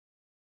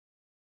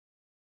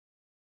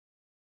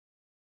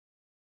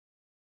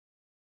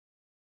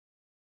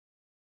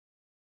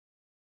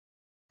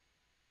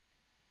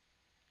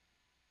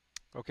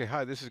Okay,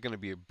 hi, this is going to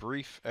be a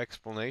brief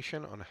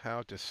explanation on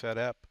how to set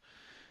up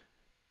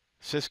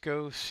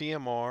Cisco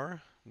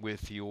CMR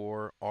with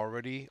your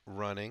already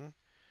running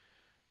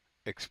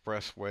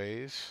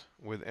Expressways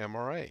with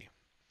MRA.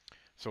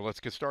 So let's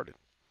get started.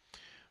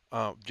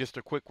 Just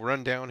a quick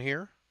rundown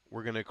here.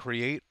 We're going to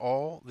create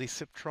all the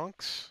SIP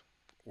trunks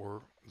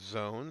or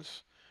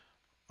zones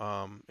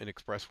in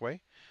Expressway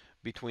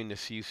between the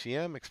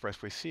CUCM,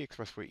 Expressway C,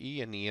 Expressway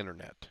E, and the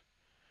Internet.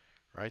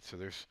 Right? So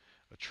there's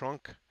a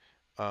trunk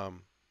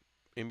um,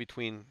 in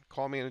between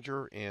Call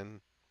Manager and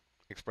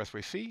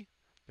Expressway C.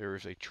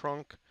 There's a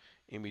trunk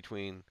in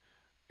between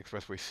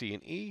Expressway C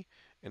and E,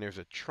 and there's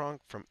a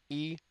trunk from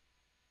E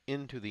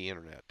into the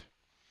internet.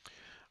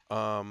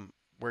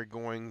 We're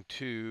going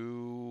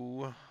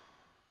to,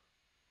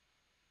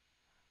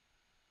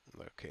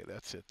 okay,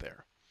 that's it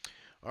there.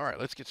 All right,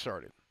 let's get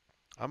started.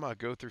 I'm going to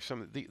go through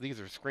some of these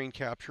are screen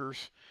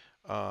captures,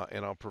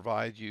 and I'll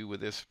provide you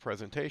with this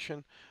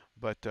presentation,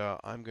 but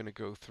I'm going to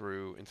go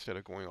through, instead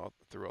of going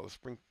through all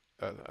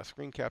the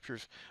screen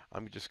captures,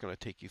 I'm just going to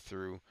take you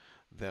through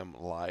them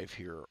live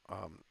here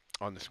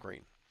on the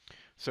screen.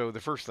 So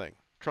the first thing,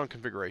 trunk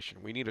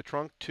configuration. We need a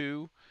trunk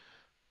to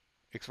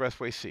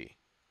Expressway C.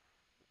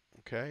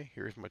 Okay,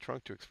 here's my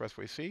trunk to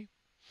Expressway C.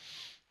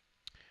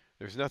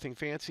 There's nothing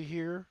fancy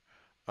here.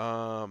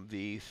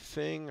 The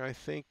thing I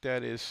think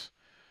that is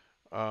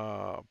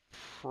uh,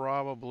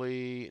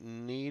 probably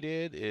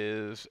needed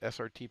is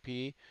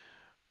SRTP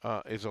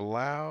is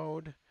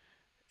allowed,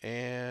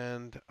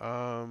 and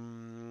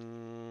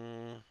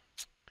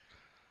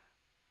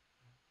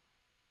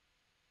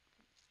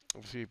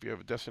let's see, if you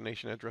have a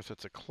destination address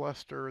that's a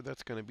cluster,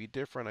 that's going to be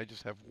different. I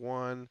just have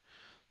one.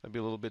 That'd be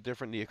a little bit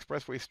different. The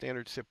Expressway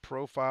standard SIP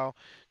profile,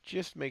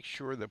 just make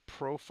sure the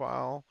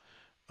profile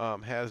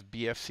has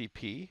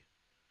BFCP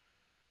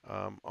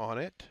on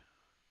it.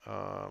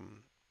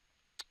 Um,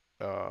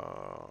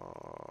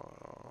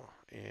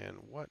 and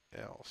what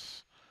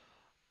else?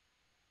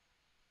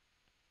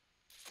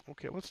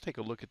 Okay, let's take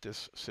a look at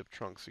this SIP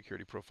trunk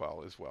security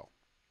profile as well.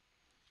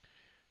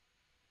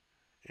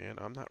 And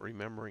I'm not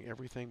remembering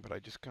everything, but I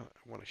just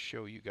want to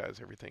show you guys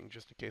everything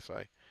just in case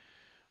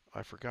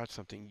I forgot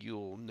something.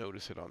 You'll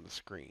notice it on the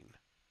screen.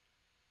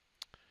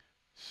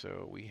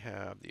 So we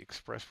have the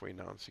Expressway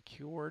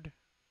non-secured.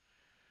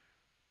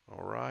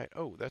 All right.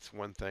 Oh, that's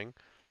one thing.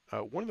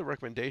 One of the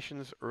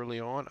recommendations early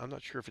on, I'm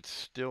not sure if it's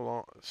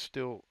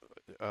still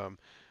um,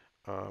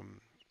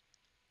 um,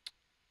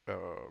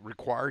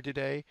 required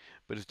today,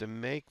 but is to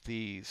make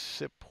the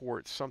SIP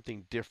port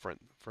something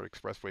different for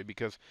Expressway,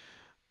 because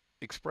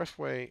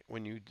Expressway,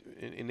 when you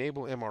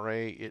enable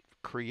MRA, it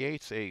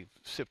creates a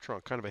SIP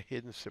trunk, kind of a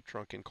hidden SIP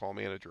trunk in Call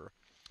Manager.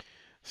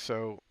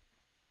 So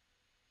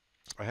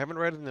I haven't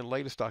read it in the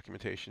latest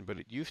documentation, but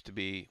it used to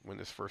be when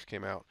this first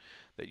came out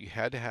that you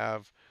had to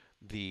have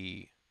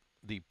the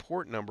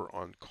port number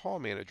on Call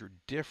Manager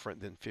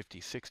different than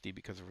 5060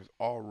 because there was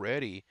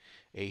already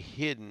a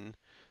hidden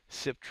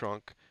SIP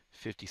trunk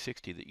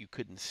 5060 that you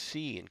couldn't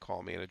see in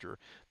Call Manager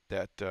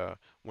that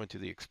went to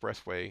the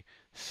Expressway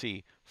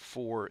C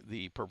for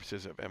the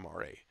purposes of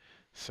MRA.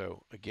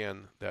 So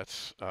again,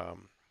 that's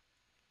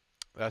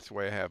the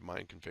way I have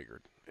mine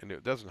configured, and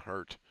it doesn't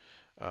hurt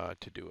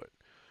to do it.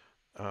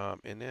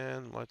 And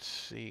then let's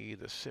see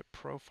the SIP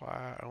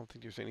profile. I don't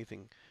think there's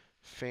anything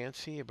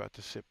fancy about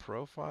the SIP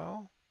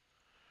profile.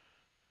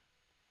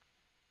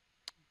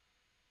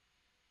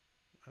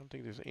 I don't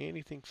think there's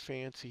anything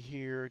fancy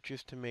here,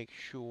 just to make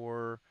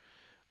sure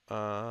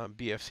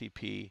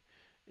BFCP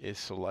is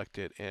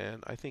selected.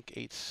 And I think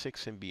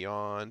 8.6 and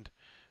beyond,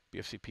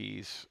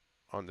 BFCP's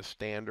on the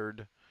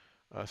standard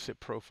SIP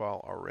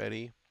profile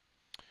already.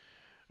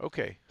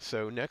 Okay,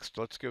 so next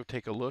let's go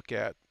take a look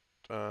at,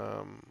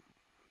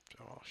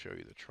 I'll show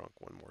you the trunk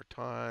one more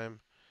time,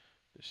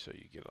 just so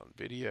you get on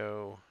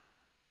video.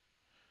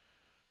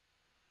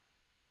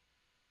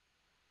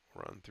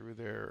 Run through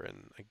there,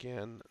 and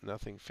again,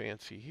 nothing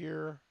fancy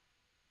here.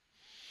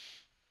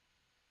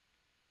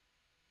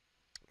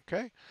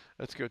 Okay,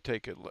 let's go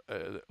take a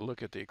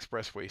look at the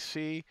Expressway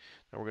C.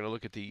 Now we're going to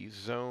look at the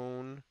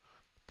zone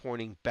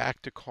pointing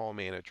back to Call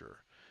Manager.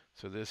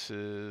 So this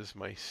is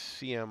my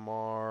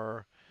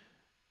CMR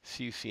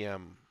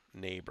CUCM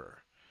neighbor.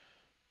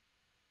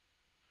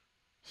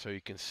 So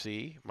you can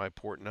see my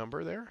port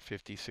number there,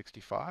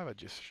 5065. I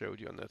just showed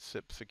you on that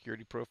SIP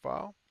security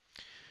profile.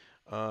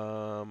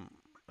 Um,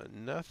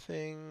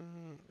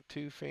 Nothing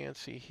too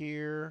fancy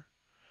here.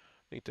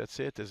 I think that's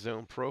it. The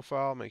zone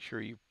profile, make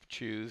sure you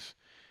choose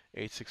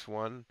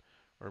 861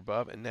 or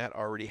above, and that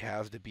already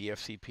has the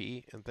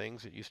BFCP and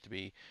things. It used to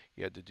be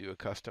you had to do a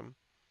custom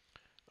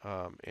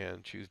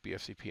and choose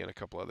BFCP and a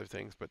couple other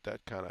things, but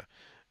that kind of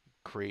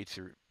creates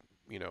your,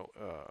 you know,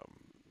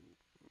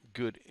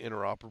 good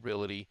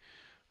interoperability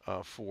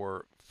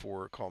for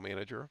Call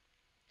Manager.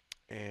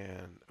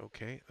 And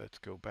okay, let's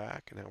go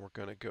back, and now we're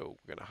going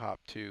to hop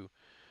to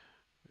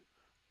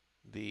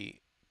the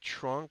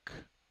trunk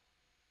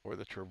or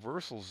the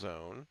traversal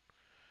zone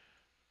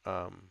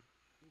um,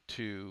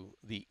 to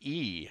the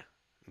E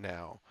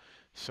now.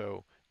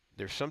 So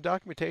there's some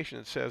documentation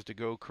that says to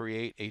go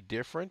create a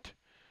different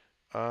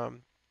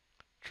um,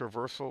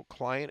 traversal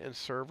client and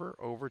server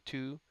over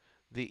to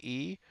the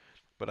E,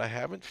 but I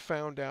haven't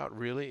found out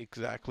really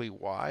exactly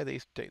why.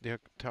 They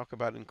talk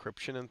about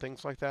encryption and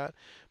things like that,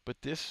 but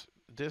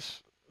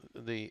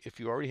if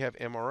you already have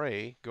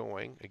MRA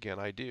going, again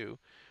I do,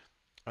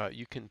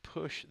 you can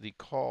push the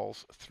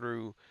calls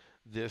through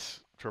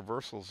this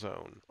traversal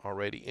zone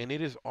already, and it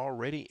is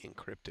already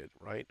encrypted,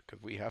 right?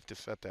 Because we have to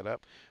set that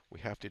up. We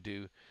have to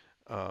do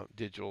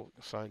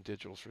signed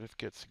digital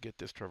certificates to get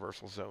this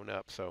traversal zone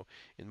up. So,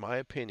 in my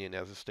opinion,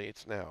 as it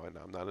states now, and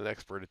I'm not an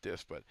expert at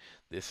this, but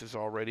this is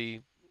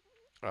already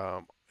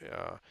um,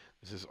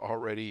 this is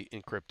already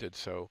encrypted.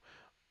 So,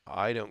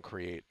 I don't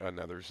create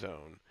another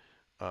zone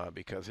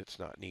because it's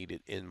not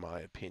needed, in my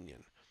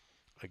opinion.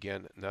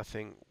 Again,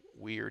 nothing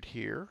weird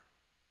here.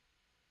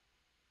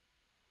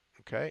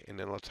 Okay, and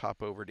then let's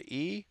hop over to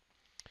E,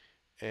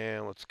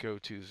 and let's go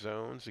to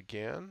zones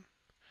again.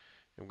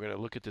 I'm going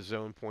to look at the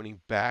zone pointing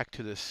back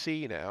to the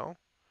C now.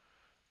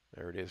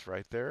 There it is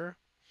right there.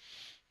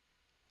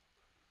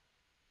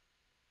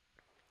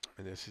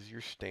 And this is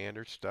your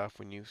standard stuff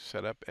when you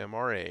set up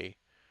MRA.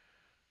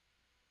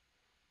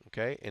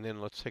 Okay, and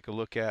then let's take a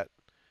look at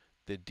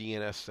the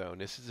DNS zone.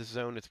 This is the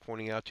zone that's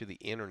pointing out to the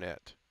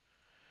internet.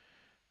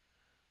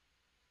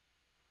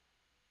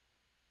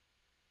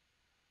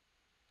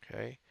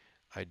 Okay,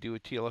 I do a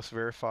TLS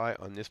verify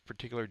on this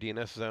particular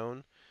DNS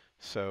zone.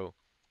 So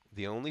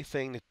the only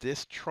thing that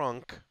this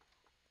trunk,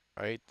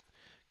 right,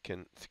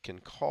 can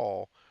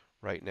call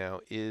right now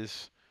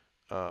is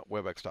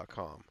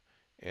webex.com,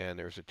 and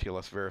there's a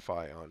TLS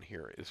verify on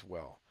here as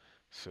well.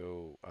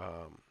 So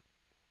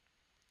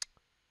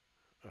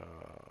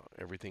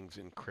everything's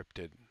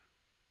encrypted.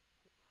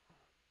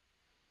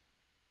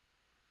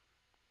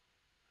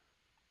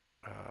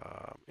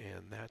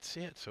 And that's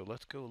it. So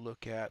let's go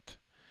look at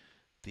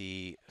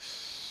the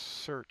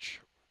search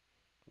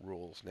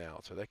rules now.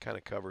 So that kind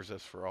of covers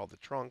us for all the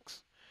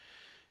trunks.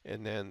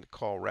 And then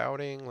call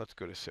routing. Let's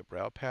go to SIP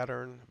route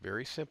pattern.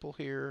 Very simple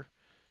here.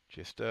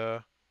 Just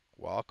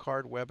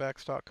wildcard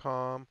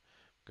webex.com.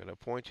 Going to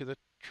point to the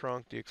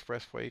trunk, the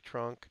Expressway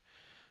trunk.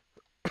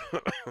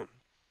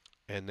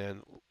 And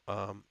then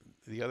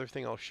the other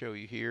thing I'll show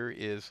you here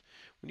is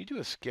when you do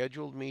a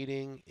scheduled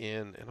meeting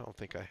and I don't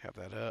think I have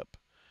that up,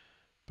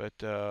 but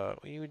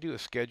when you do a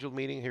scheduled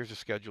meeting, here's a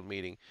scheduled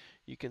meeting.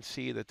 You can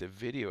see that the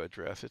video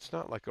address, it's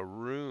not like a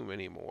room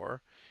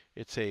anymore.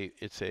 It's a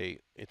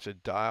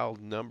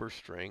dialed number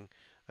string,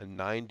 a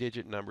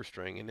 9-digit number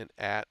string, and then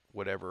at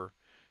whatever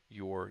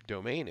your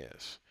domain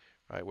is,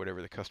 right?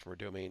 Whatever the customer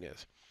domain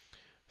is.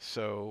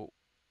 So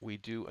we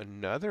do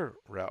another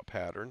route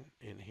pattern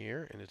in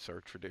here, and it's our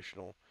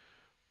traditional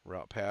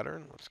route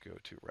pattern. Let's go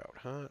to route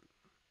hunt,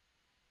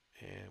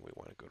 and we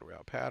want to go to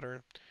route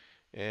pattern.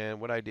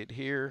 And what I did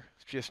here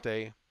is just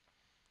a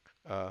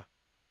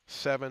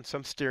 7,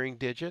 some steering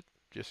digit.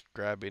 Just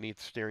grab any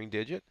steering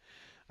digit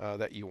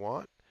that you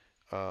want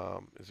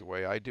is the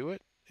way I do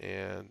it.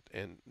 And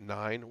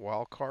 9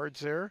 wildcards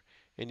there.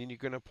 And then you're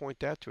going to point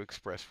that to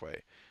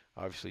Expressway.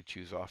 Obviously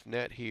choose off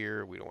net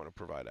here. We don't want to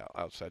provide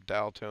outside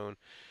dial tone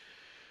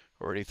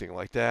or anything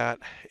like that.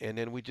 And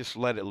then we just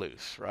let it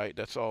loose, right?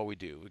 That's all we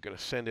do. We're going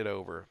to send it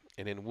over,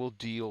 and then we'll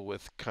deal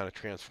with kind of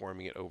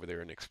transforming it over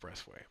there in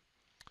Expressway.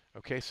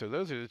 Okay, so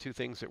those are the two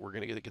things that we're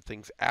going to get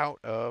things out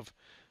of.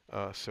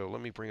 So let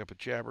me bring up a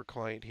Jabber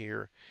client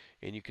here,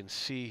 and you can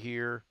see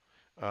here,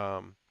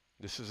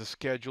 this is a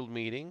scheduled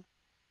meeting.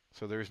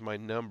 So there's my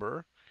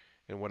number,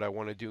 and what I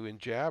want to do in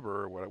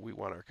Jabber, or what we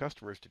want our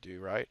customers to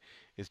do, right,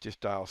 is just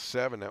dial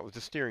 7. That was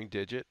the steering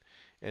digit,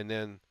 and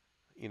then,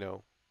 you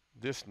know,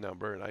 this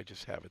number, and I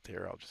just have it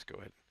there. I'll just go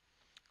ahead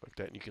and click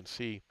that, and you can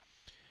see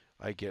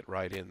I get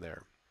right in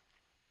there.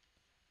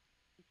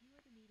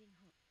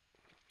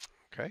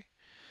 Okay.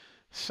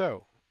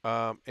 So,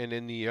 and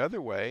in the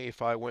other way,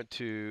 if I went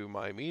to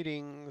my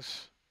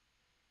meetings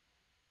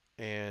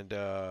and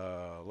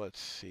let's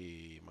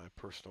see, my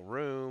personal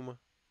room,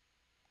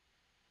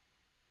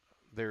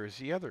 that's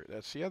the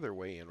other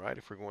way in, right?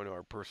 If we're going to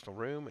our personal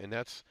room, and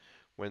that's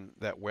when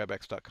that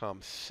webex.com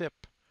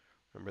SIP,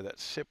 remember that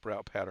SIP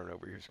route pattern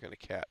over here is going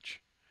to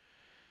catch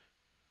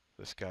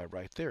this guy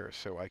right there.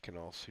 So I can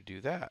also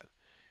do that,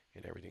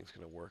 and everything's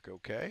going to work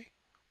okay.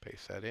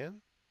 Paste that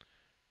in.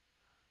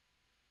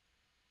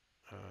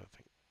 I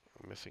think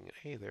I'm missing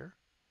an A there.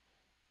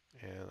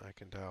 And I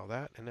can dial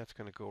that, and that's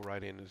going to go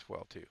right in as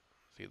well too.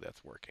 See,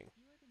 that's working.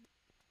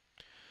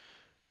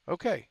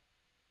 Okay.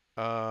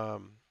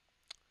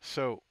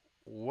 So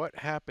what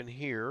happened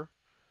here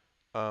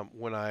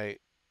when I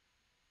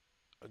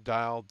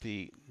dialed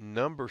the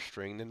number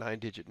string, the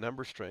 9-digit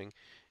number string,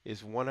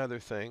 is one other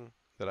thing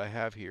that I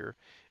have here,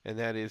 and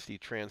that is the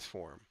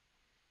transform.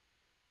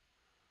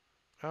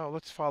 Oh,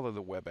 let's follow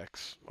the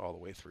WebEx all the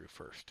way through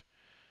first.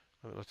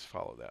 Let's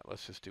follow that.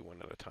 Let's just do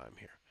one at a time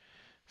here.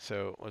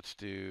 So let's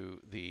do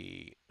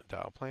the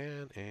dial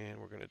plan, and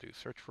we're going to do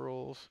search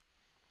rules.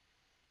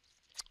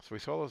 So we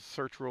saw the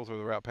search rules of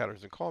the route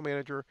patterns and call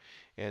manager,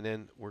 and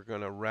then we're going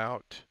to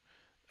route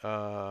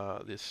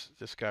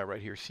this guy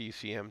right here,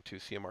 CCM to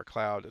CMR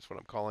Cloud. That's what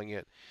I'm calling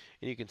it.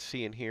 And you can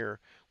see in here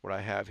what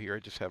I have here. I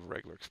just have a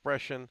regular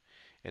expression,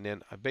 and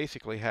then I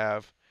basically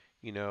have,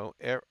 you know,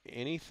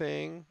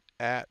 anything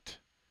at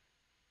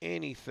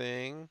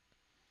anything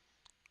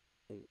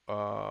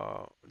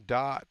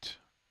dot.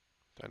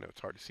 I know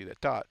it's hard to see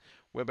that dot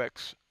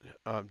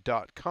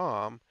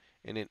webex.com,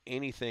 and then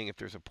anything, if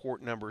there's a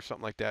port number or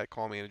something like that,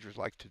 call managers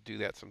like to do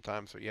that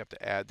sometimes, so you have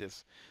to add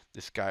this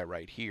guy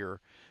right here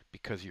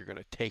because you're going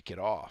to take it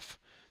off.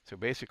 So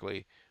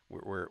basically,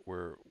 we're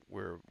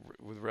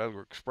with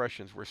regular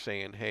expressions, we're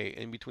saying, hey,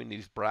 in between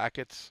these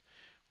brackets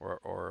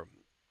or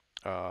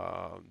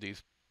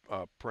these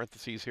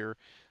parentheses here,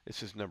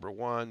 this is number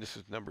 1, this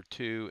is number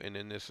 2, and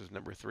then this is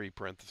number 3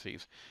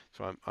 parentheses.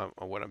 So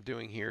what I'm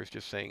doing here is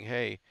just saying,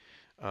 hey,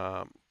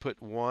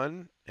 put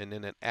 1 and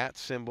then an at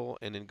symbol,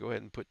 and then go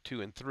ahead and put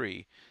 2 and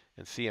 3,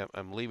 and see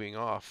I'm leaving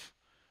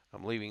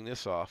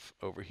this off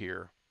over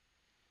here,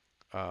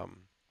 and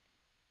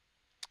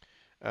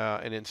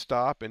then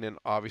stop, and then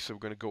obviously we're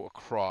going to go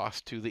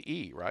across to the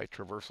E, right,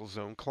 traversal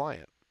zone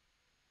client.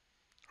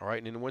 All right,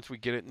 and then once we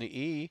get it in the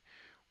E,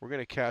 we're going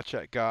to catch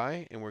that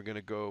guy, and we're going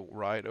to go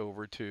right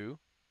over to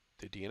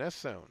the DNS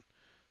zone.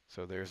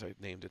 So there's, I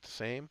named it the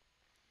same.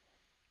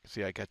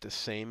 See, I got the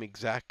same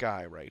exact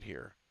guy right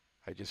here.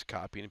 I just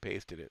copied and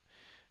pasted it.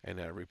 And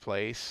I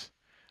replace,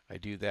 I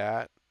do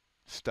that,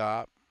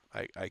 stop,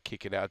 I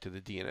kick it out to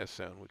the DNS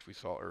zone, which we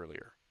saw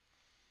earlier.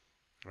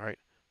 All right,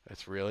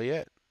 that's really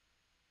it.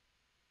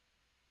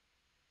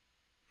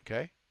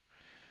 Okay.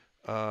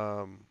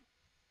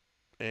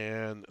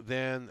 And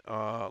then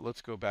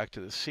let's go back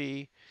to the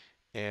C,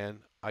 and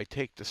I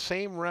take the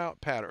same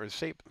route pattern,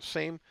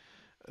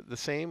 the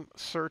same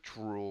search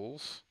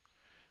rules,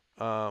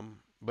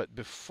 but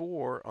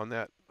before on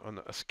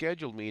a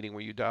scheduled meeting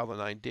where you dial the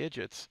 9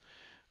 digits,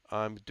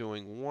 I'm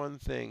doing one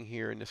thing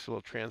here in this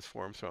little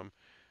transform. So I'm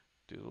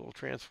do a little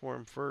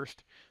transform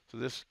first. So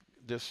this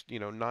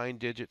 9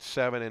 digits,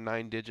 7 and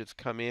 9 digits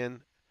come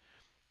in,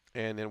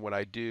 and then what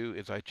I do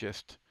is I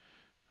just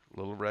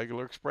little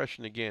regular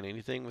expression again.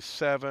 Anything with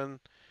 7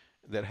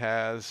 that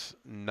has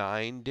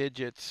 9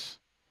 digits,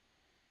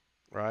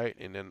 right?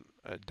 And then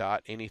a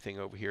dot anything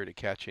over here to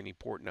catch any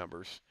port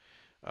numbers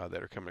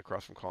that are coming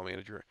across from call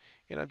manager.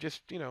 And I'm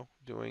just,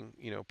 doing,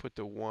 put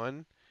the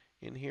 1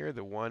 in here.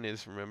 The 1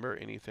 is, remember,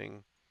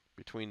 anything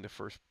between the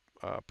first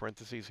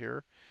parentheses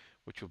here,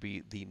 which will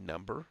be the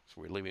number. So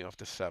we're leaving off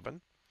the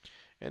 7.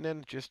 And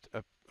then just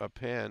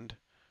append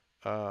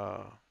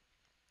at,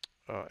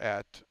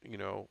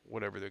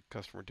 whatever the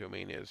customer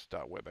domain is,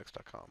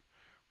 .webex.com.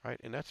 Right?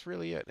 And that's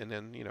really it. And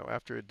then,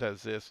 after it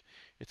does this,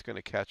 it's going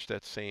to catch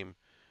that same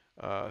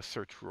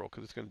search rule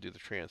because it's going to do the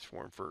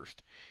transform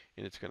first.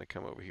 And it's going to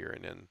come over here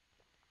and then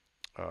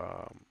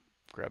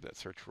grab that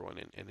search rule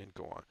and then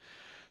go on.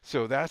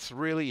 So that's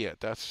really it.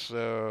 That's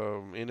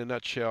in a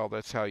nutshell,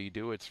 that's how you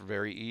do it. It's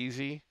very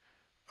easy.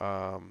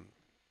 And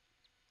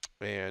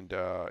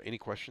any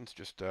questions,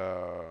 just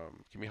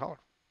give me a holler.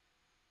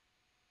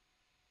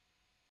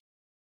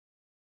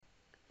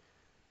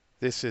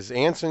 This is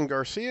Anson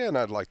Garcia, and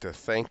I'd like to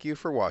thank you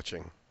for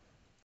watching.